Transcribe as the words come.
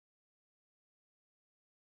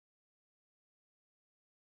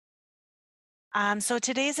So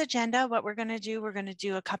today's agenda, what we're going to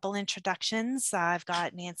do a couple introductions. I've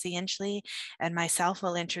got Nancy Inchley and myself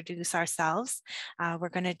will introduce ourselves. We're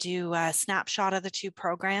going to do a snapshot of the two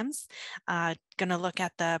programs, going to look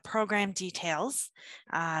at the program details,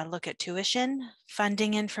 look at tuition,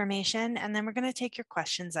 funding information, and then we're going to take your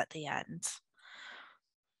questions at the end.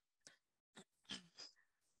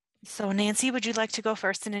 So Nancy, would you like to go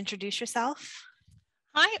first and introduce yourself?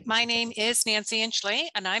 Hi, my name is Nancy Inchley,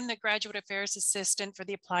 and I'm the Graduate Affairs Assistant for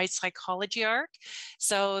the Applied Psychology ARC.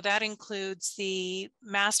 So that includes the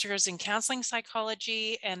Masters in Counseling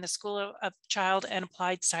Psychology and the School of Child and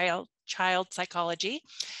Applied Child Psychology,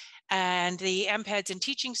 and the MPEds in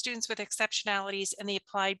Teaching Students with Exceptionalities and the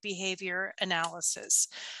Applied Behavior Analysis.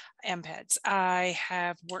 MPEds. I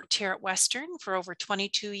have worked here at Western for over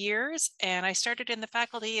 22 years, and I started in the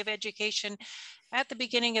Faculty of Education at the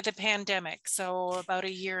beginning of the pandemic, so about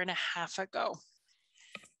 1.5 years ago.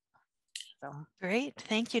 So great.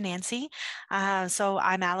 Thank you, Nancy. So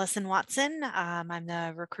I'm Allison Watson. I'm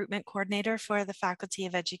the recruitment coordinator for the Faculty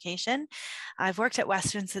of Education. I've worked at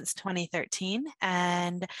Western since 2013,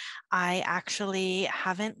 and I actually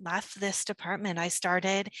haven't left this department. I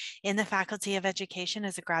started in the Faculty of Education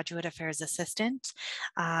as a graduate affairs assistant,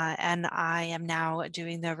 and I am now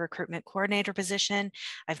doing the recruitment coordinator position.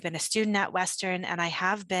 I've been a student at Western, and I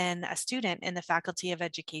have been a student in the Faculty of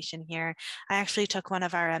Education here. I actually took one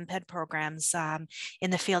of our MPEd programs in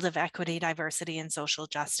the field of equity, diversity, and social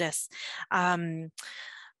justice.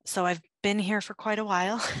 So I've been here for quite a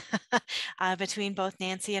while. Between both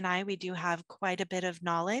Nancy and I, we do have quite a bit of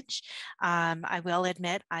knowledge. I will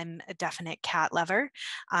admit I'm a definite cat lover.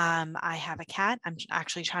 I have a cat. I'm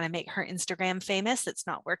actually trying to make her Instagram famous. It's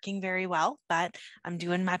not working very well, but I'm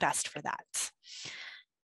doing my best for that.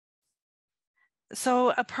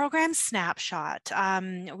 So a program snapshot,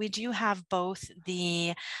 we do have both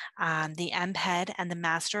the MPEd and the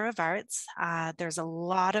Master of Arts. There's a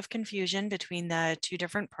lot of confusion between the two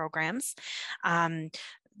different programs.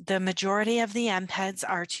 The majority of the MPEds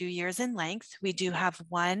are 2 years in length. We do have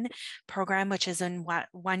one program which is in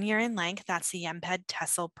 1 year in length. That's the MPEd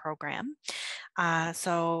TESOL program.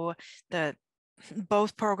 So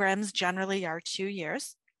both programs generally are 2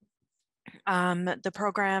 years. The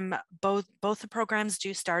program, both the programs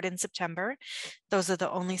do start in September. Those are the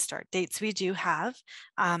only start dates we do have,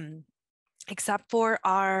 except for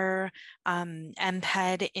our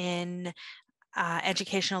MPEd in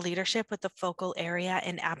educational leadership with the focal area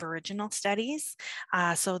in Aboriginal studies.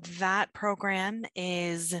 So that program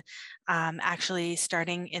is actually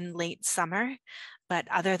starting in late summer. But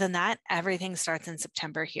other than that, everything starts in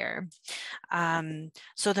September here.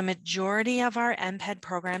 So the majority of our MPEd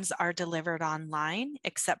programs are delivered online,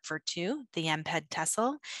 except for two, the MPEd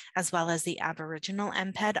TESOL, as well as the Aboriginal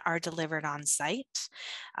MPEd are delivered on site.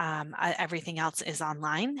 Everything else is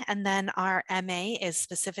online. And then our MA is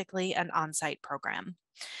specifically an on-site program.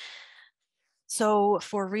 So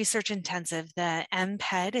for research intensive, the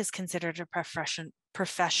MPEd is considered a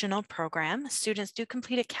professional program. Students do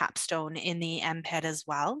complete a capstone in the MPEd as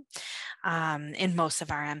well, in most of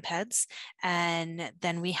our MPEds. And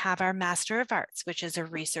then we have our Master of Arts, which is a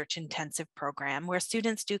research intensive program where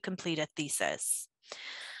students do complete a thesis.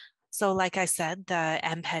 So like I said, the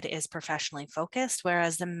MPEd is professionally focused,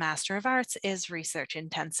 whereas the Master of Arts is research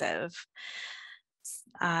intensive.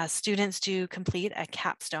 Students do complete a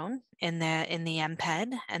capstone in the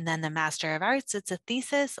MPEd, and then the Master of Arts, it's a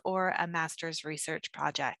thesis or a master's research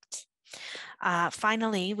project.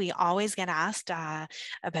 Finally, we always get asked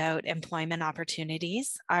about employment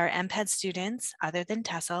opportunities. Our MPEd students, other than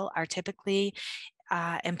TESOL, are typically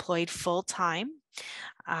employed full-time.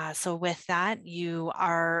 So with that, you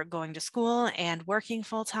are going to school and working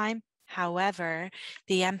full-time. However,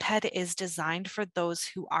 the MPEd is designed for those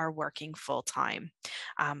who are working full-time.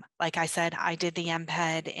 Like I said, I did the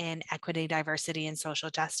MPEd in equity, diversity, and social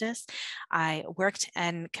justice. I worked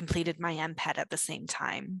and completed my MPEd at the same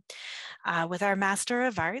time. With our Master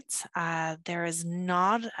of Arts, there is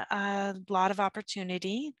not a lot of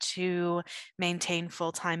opportunity to maintain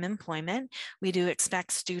full-time employment. We do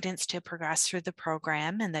expect students to progress through the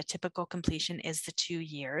program, and the typical completion is the 2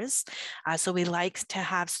 years. So we like to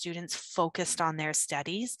have students focused on their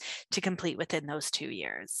studies to complete within those 2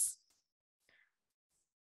 years.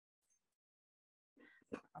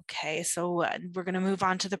 Okay, so we're going to move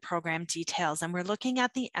on to the program details, and we're looking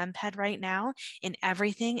at the MPEd right now in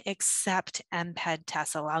everything except MPEd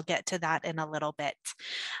TESOL. I'll get to that in a little bit.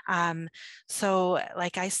 So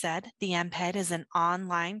like I said, the MPEd is an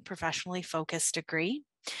online professionally focused degree.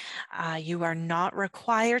 You are not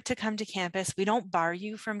required to come to campus. We don't bar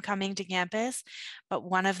you from coming to campus, but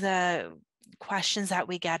one of the questions that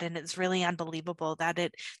we get, and it's really unbelievable that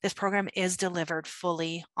this program is delivered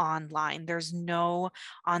fully online. There's no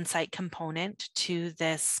on-site component to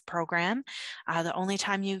this program. The only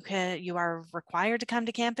time you are required to come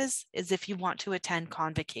to campus is if you want to attend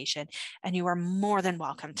convocation, and you are more than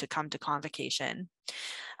welcome to come to convocation.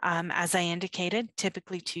 As I indicated,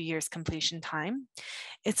 typically 2 years completion time.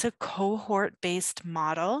 It's a cohort-based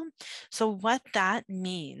model. So what that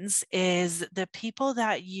means is the people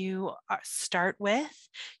that you start with,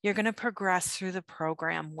 you're going to progress through the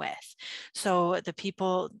program with. So the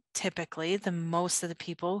people, typically, most of the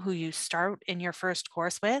people who you start in your first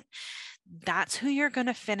course with, that's who you're going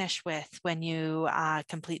to finish with when you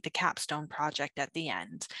complete the capstone project at the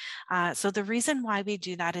end. So the reason why we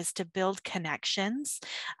do that is to build connections.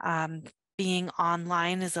 Being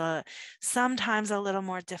online is sometimes a little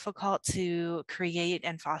more difficult to create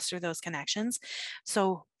and foster those connections.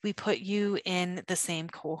 So we put you in the same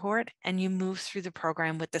cohort and you move through the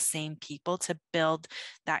program with the same people to build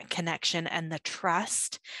that connection and the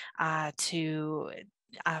trust to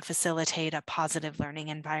facilitate a positive learning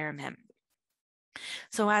environment.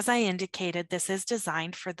 So as I indicated, this is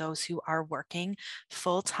designed for those who are working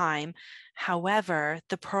full-time. However,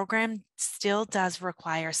 the program still does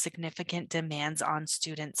require significant demands on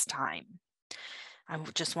students' time. I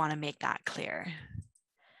just want to make that clear.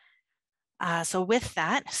 So with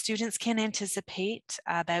that, students can anticipate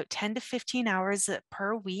about 10 to 15 hours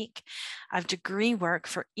per week of degree work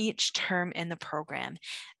for each term in the program.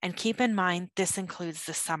 And keep in mind, this includes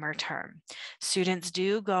the summer term. Students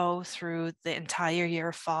do go through the entire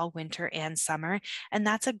year, fall, winter, and summer, and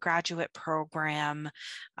that's a graduate program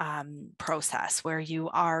process where you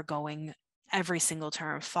are going every single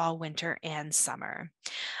term, fall, winter, and summer.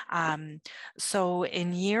 So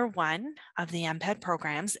in year one of the MPEd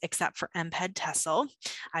programs, except for MPEd TESOL,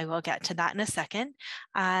 I will get to that in a second.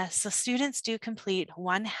 So students do complete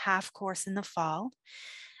one half course in the fall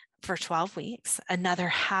for 12 weeks, another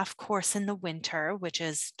half course in the winter, which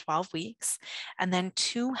is 12 weeks, and then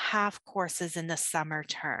 2 half courses in the summer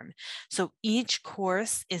term. So each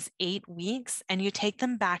course is 8 weeks and you take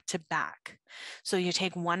them back to back. So you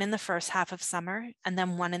take one in the first half of summer and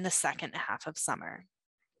then one in the second half of summer.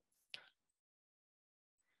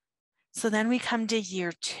 So then we come to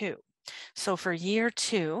year two. So for year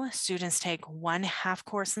two, students take one half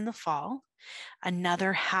course in the fall,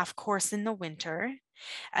 another half course in the winter,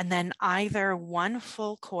 and then either one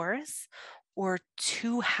full course or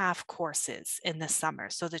 2 half courses in the summer.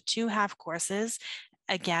 So the 2 half courses,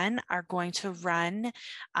 again, are going to run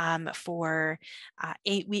for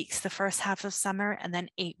 8 weeks the first half of summer and then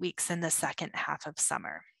 8 weeks in the second half of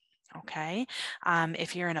summer. Okay,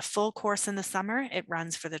 if you're in a full course in the summer, it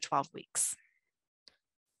runs for the 12 weeks.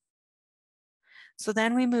 So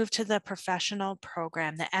then we move to the professional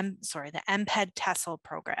program, the MPEd TESOL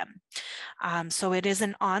program. So it is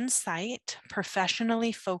an on-site,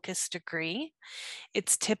 professionally focused degree.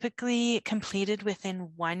 It's typically completed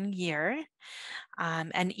within 1 year.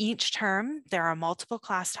 And each term, there are multiple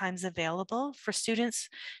class times available for students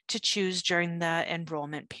to choose during the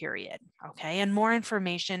enrollment period. Okay, and more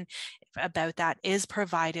information about that is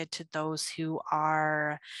provided to those who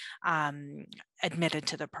are admitted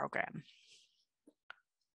to the program.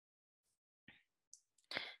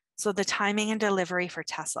 So the timing and delivery for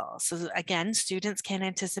TESOL. So again, students can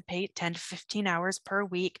anticipate 10 to 15 hours per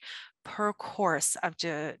week per course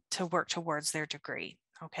to work towards their degree,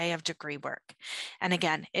 okay, of degree work. And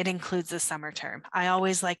again, it includes the summer term. I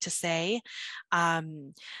always like to say, I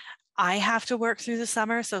have to work through the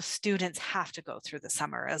summer, so students have to go through the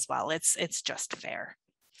summer as well. It's just fair.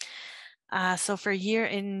 So for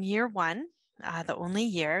year one, the only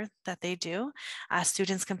year that they do,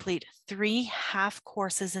 students complete 3 half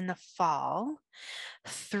courses in the fall,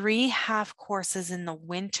 3 half courses in the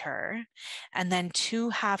winter, and then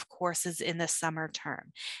 2 half courses in the summer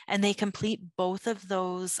term. And they complete both of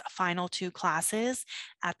those final 2 classes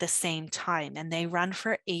at the same time, and they run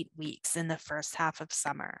for 8 weeks in the first half of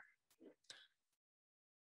summer.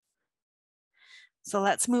 So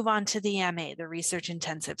let's move on to the MA, the research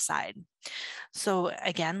intensive side. So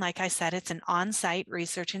again, like I said, it's an on-site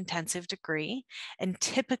research intensive degree, and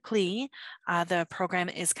typically the program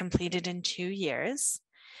is completed in 2 years.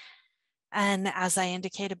 And as I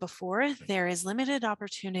indicated before, there is limited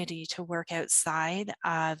opportunity to work outside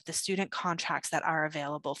of the student contracts that are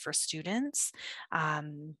available for students.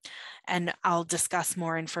 And I'll discuss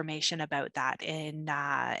more information about that in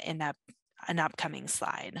an upcoming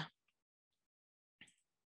slide.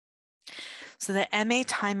 So the MA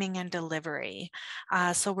timing and delivery.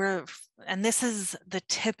 And this is the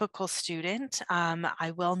typical student.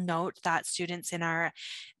 I will note that students in our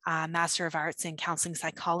Master of Arts in Counseling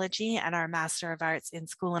Psychology and our Master of Arts in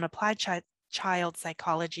School and Applied Child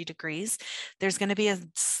Psychology degrees, there's going to be a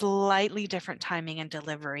slightly different timing and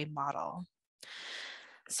delivery model.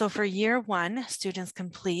 So for year one,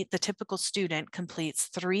 the typical student completes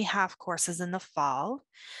 3 half courses in the fall,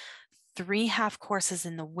 3 half courses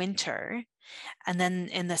in the winter, and then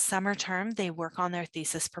in the summer term, they work on their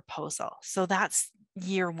thesis proposal. So that's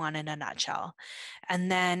year one in a nutshell.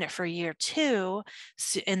 And then for year two,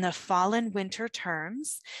 in the fall and winter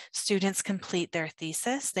terms, students complete their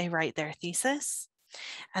thesis, they write their thesis,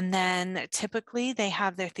 and then typically they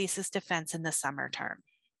have their thesis defense in the summer term.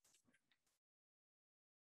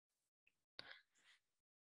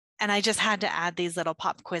 And I just had to add these little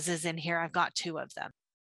pop quizzes in here. I've got 2 of them.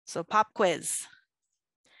 So pop quiz.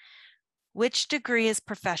 Which degree is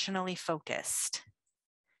professionally focused?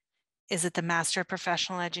 Is it the Master of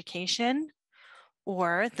Professional Education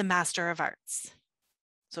or the Master of Arts?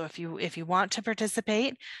 So if you want to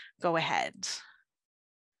participate, go ahead.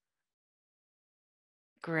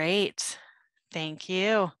 Great. Thank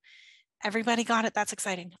you. Everybody got it. That's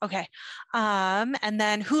exciting. Okay. And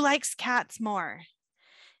then who likes cats more?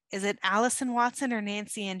 Is it Allison Watson or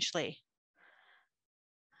Nancy Inchley?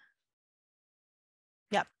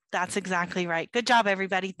 Yep, that's exactly right. Good job,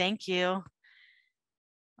 everybody. Thank you.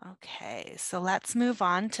 Okay, so let's move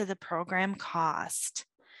on to the program cost.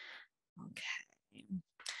 Okay.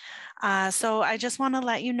 So I just want to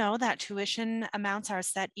let you know that tuition amounts are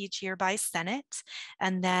set each year by Senate,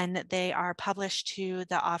 and then they are published to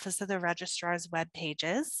the Office of the Registrar's web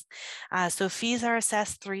pages. So fees are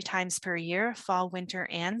assessed 3 times per year, fall, winter,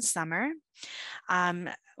 and summer.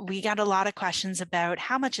 We got a lot of questions about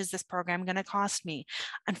how much is this program going to cost me?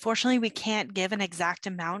 Unfortunately, we can't give an exact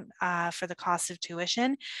amount for the cost of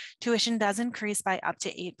tuition. Tuition does increase by up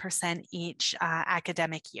to 8% each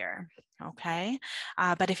academic year. Okay,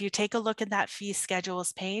 but if you take a look at that fee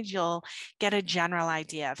schedules page, you'll get a general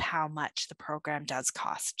idea of how much the program does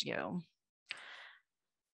cost you.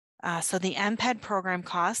 So the MPEd program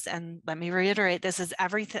costs, and let me reiterate, this is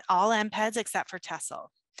everything, all MPEDs except for TESOL.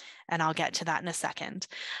 And I'll get to that in a second.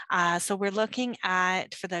 So we're looking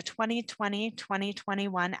at, for the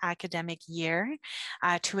 2020-2021 academic year,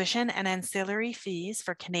 tuition and ancillary fees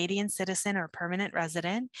for Canadian citizen or permanent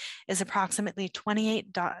resident is approximately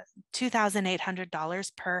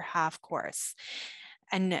 $2,800 per half course.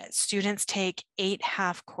 And students take 8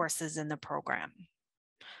 half courses in the program.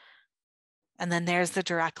 And then there's the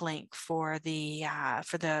direct link for the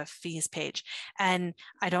fees page. And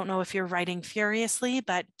I don't know if you're writing furiously,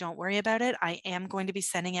 but don't worry about it. I am going to be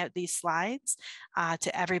sending out these slides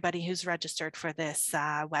to everybody who's registered for this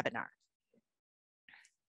webinar.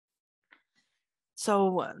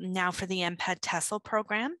 So now for the MPEd TESOL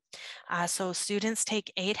program. So students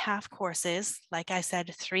take 8 half courses. Like I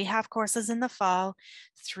said, 3 half courses in the fall,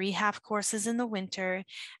 3 half courses in the winter,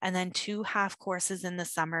 and then 2 half courses in the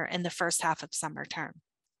summer, in the first half of summer term.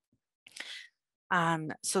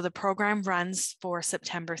 So the program runs for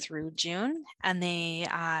September through June, and the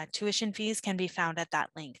tuition fees can be found at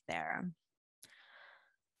that link there.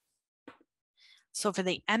 So for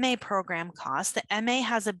the MA program cost, the MA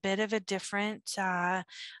has a bit of a different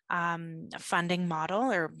funding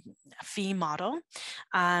model or fee model.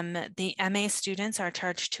 The MA students are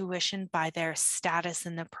charged tuition by their status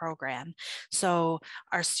in the program. So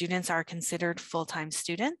our students are considered full-time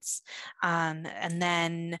students, and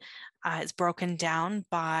then it's broken down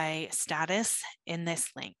by status in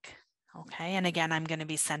this link. Okay, and again, I'm going to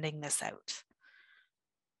be sending this out.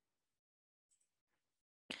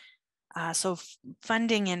 So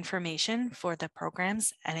funding information for the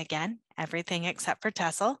programs, and again, everything except for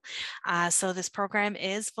TESOL. So this program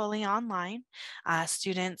is fully online.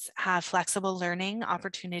 Students have flexible learning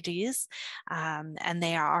opportunities, and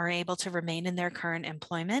they are able to remain in their current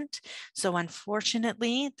employment. So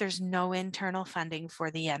unfortunately, there's no internal funding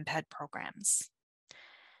for the MPEd programs.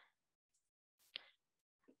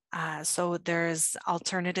 So there's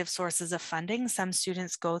alternative sources of funding. Some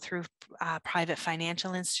students go through private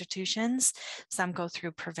financial institutions, some go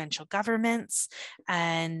through provincial governments,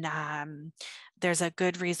 and there's a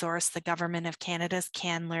good resource, the Government of Canada's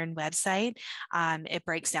Can Learn website. It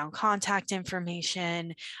breaks down contact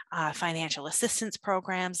information, financial assistance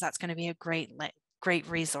programs. That's going to be a great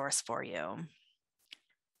resource for you.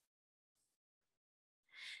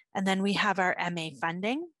 And then we have our MA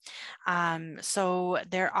funding. So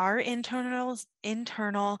there are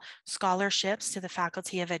internal scholarships to the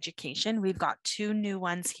Faculty of Education. We've got 2 new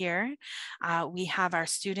ones here. We have our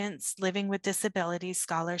Students Living with Disabilities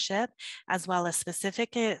Scholarship, as well as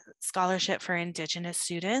specific scholarship for Indigenous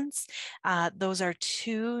students. Those are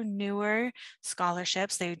 2 newer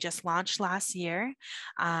scholarships. They just launched last year,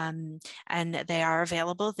 and they are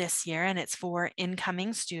available this year, and it's for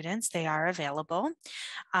incoming students. They are available.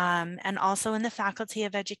 And also in the Faculty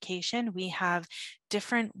of Education, we have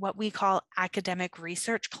different what we call academic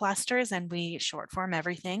research clusters, and we short form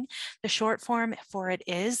everything. The short form for it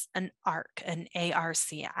is an ARC,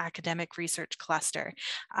 Academic Research Cluster.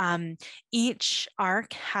 Each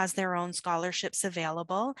ARC has their own scholarships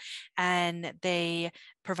available, and they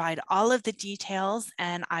provide all of the details,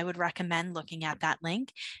 and I would recommend looking at that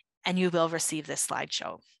link, and you will receive this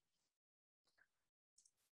slideshow.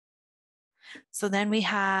 So then we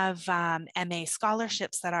have MA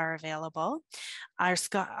scholarships that are available. Our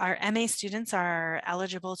MA students are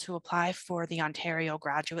eligible to apply for the Ontario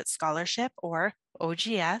Graduate Scholarship, or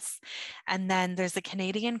OGS. And then there's the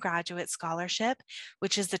Canadian Graduate Scholarship,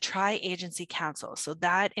 which is the Tri-Agency Council. So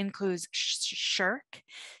that includes SSHRC,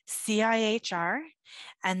 CIHR,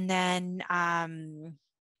 and then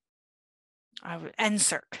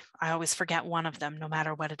NSERC. I always forget one of them, no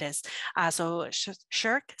matter what it is. So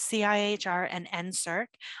SSHRC, CIHR, and NSERC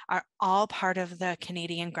are all part of the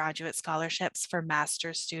Canadian Graduate Scholarships for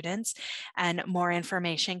master's students, and more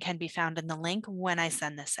information can be found in the link when I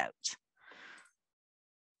send this out.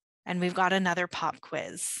 And we've got another pop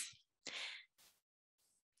quiz.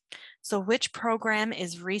 So which program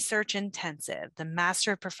is research intensive, the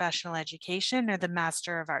Master of Professional Education or the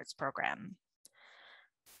Master of Arts program?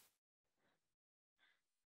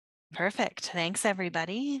 Perfect. Thanks,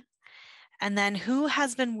 everybody. And then who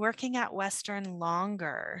has been working at Western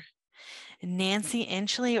longer? Nancy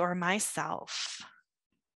Inchley or myself?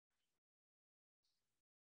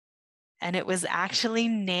 And it was actually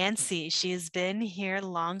Nancy. She's been here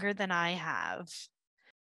longer than I have.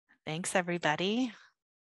 Thanks, everybody.